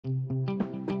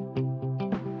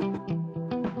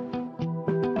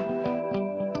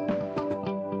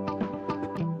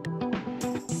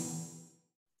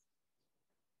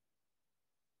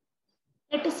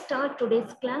start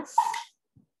today's class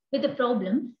with a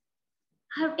problem.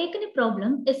 I have taken a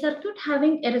problem, a circuit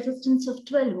having a resistance of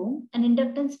 12 ohm, an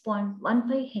inductance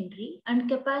 0.15 Henry and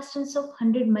capacitance of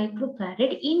 100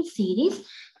 microfarad in series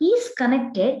is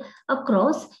connected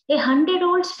across a 100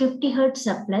 volts 50 hertz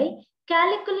supply.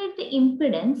 Calculate the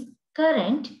impedance,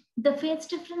 current, the phase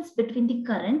difference between the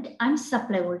current and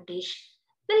supply voltage.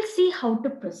 We'll see how to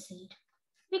proceed.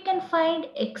 We can find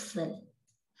XL.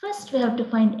 First, we have to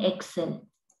find XL.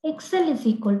 XL is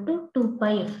equal to 2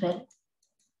 pi FL.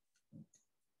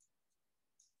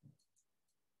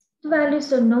 The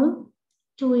values are known.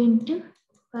 2 into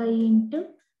pi into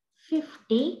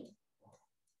 50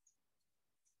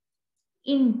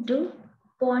 into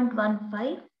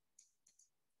 0.15,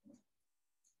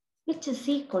 which is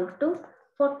equal to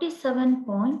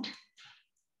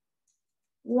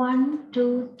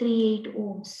 47.1238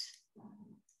 ohms.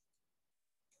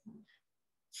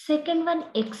 Second one,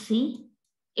 XC.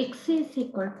 XC is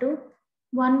equal to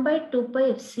 1 by 2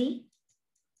 pi FC.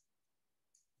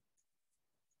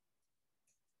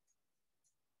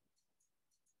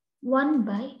 One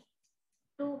by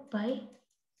 2 pi.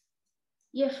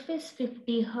 F is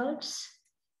 50 hertz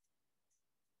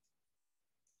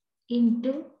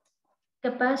into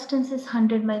capacitance is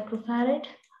 100 microfarad.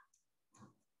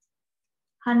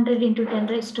 100 into 10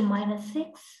 raised to minus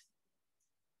 6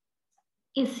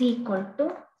 is equal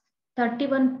to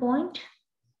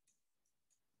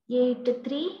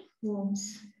 31.83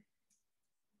 ohms.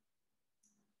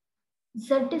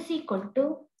 Z is equal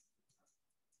to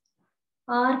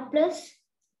R plus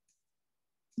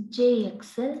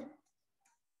JXL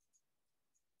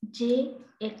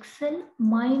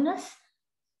minus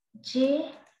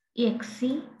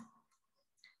JXC.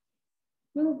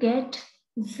 You get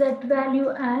Z value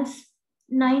as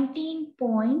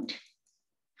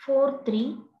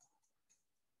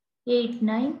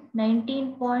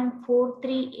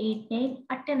 19.4389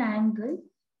 at an angle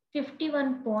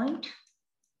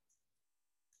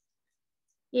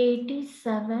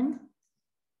 51.87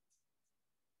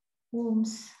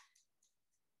 ohms.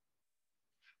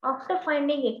 After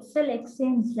finding XL, XC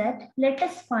and Z, let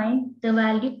us find the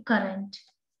value current.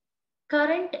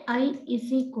 Current I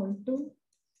is equal to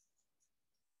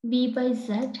V by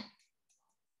Z,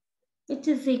 which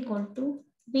is equal to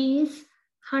V is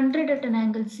 100 at an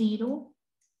angle 0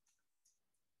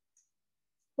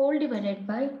 whole divided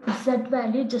by Z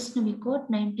value, just now we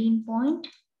got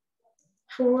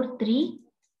 19.43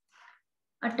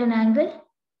 at an angle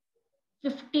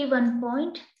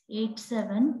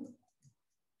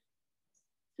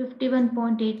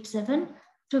 51.87.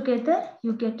 Together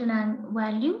you get an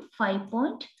value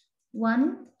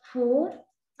 5.14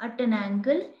 at an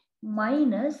angle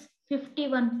minus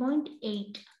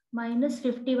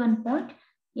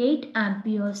 51.8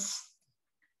 amperes.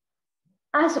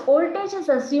 As voltage is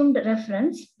assumed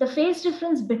reference, the phase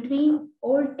difference between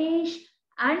voltage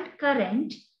and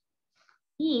current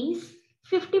is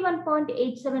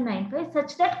 51.8795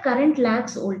 such that current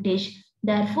lags voltage.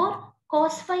 Therefore,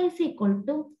 cos phi is equal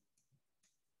to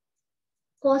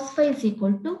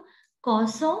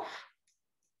cos of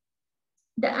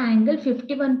the angle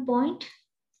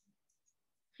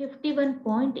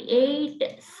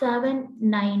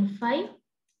 51.8795,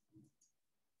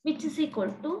 which is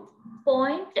equal to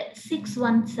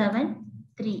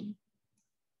 0.6173.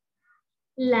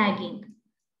 Lagging.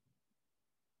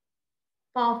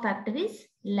 Power factor is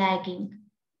lagging.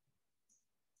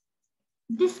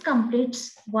 This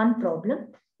completes one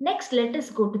problem. Next, let us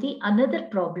go to the another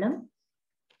problem.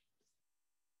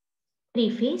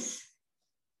 Three-phase.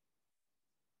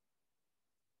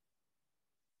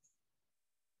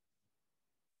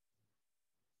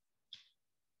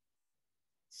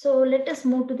 So let us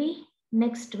move to the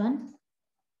next one.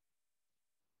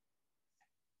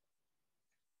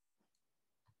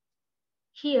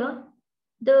 Here,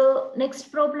 the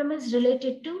next problem is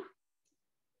related to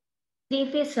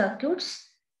three-phase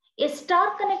circuits. A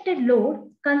star-connected load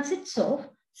consists of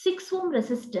 6 ohm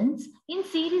resistance in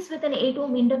series with an 8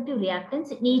 ohm inductive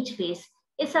reactance in each phase.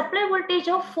 A supply voltage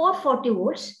of 440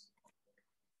 volts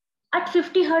at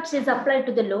 50 hertz is applied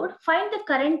to the load. Find the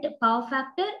current, power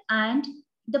factor and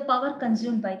the power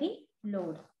consumed by the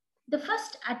load. The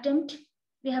first attempt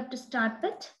we have to start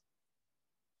with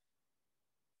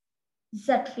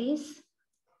Z phase.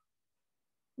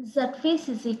 Z phase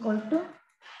is equal to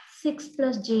 6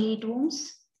 plus J8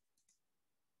 ohms.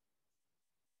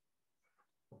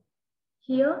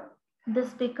 Here,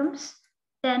 this becomes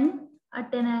 10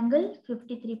 at an angle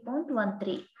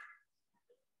 53.13.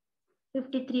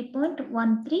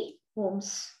 53.13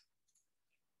 ohms.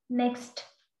 Next,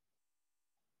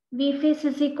 V phase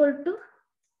is equal to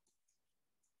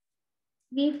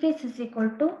V phase is equal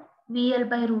to VL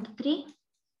by root 3,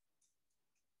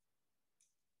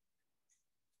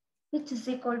 which is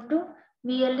equal to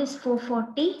VL is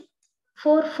 440,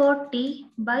 440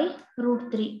 by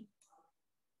root 3.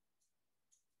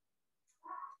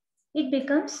 It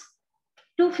becomes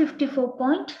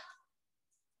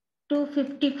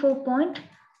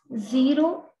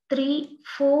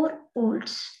 254.034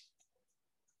 volts.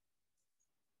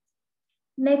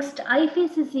 Next, I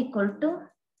phase is equal to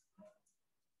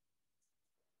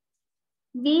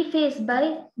V phase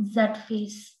by Z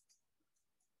phase.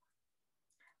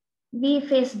 V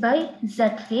phase by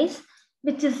Z phase,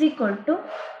 which is equal to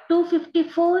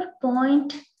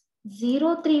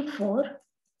 254.034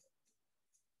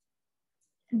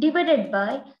 divided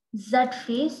by Z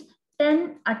phase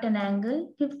 10 at an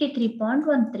angle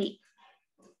 53.13.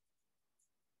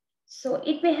 So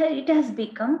it has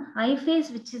become I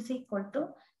phase, which is equal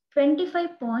to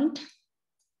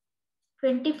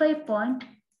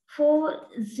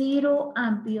 25.40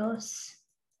 amperes.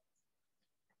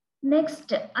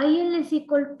 Next, IL is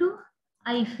equal to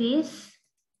I phase,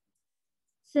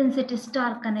 since it is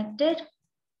star connected,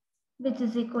 which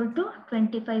is equal to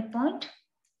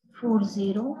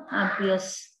 25.40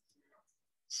 amperes.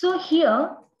 So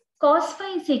here cos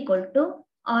phi is equal to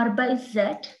R by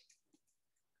Z.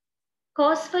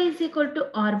 Cos phi is equal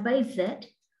to R by Z.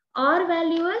 R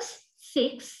value is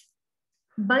 6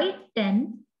 by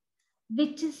 10,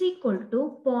 which is equal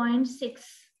to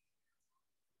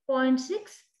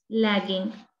 0.6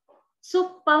 lagging.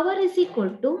 So power is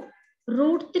equal to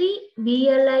root 3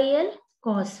 VLIL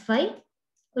cos phi,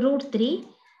 root 3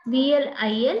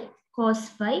 VLIL cos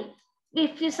phi.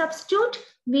 If you substitute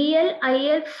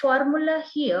VLIL formula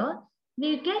here,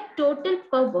 we get total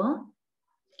power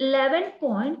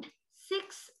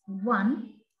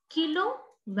 11.61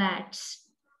 kilowatts.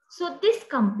 So this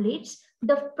completes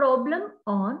the problem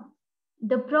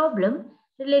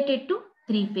related to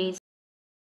three-phase.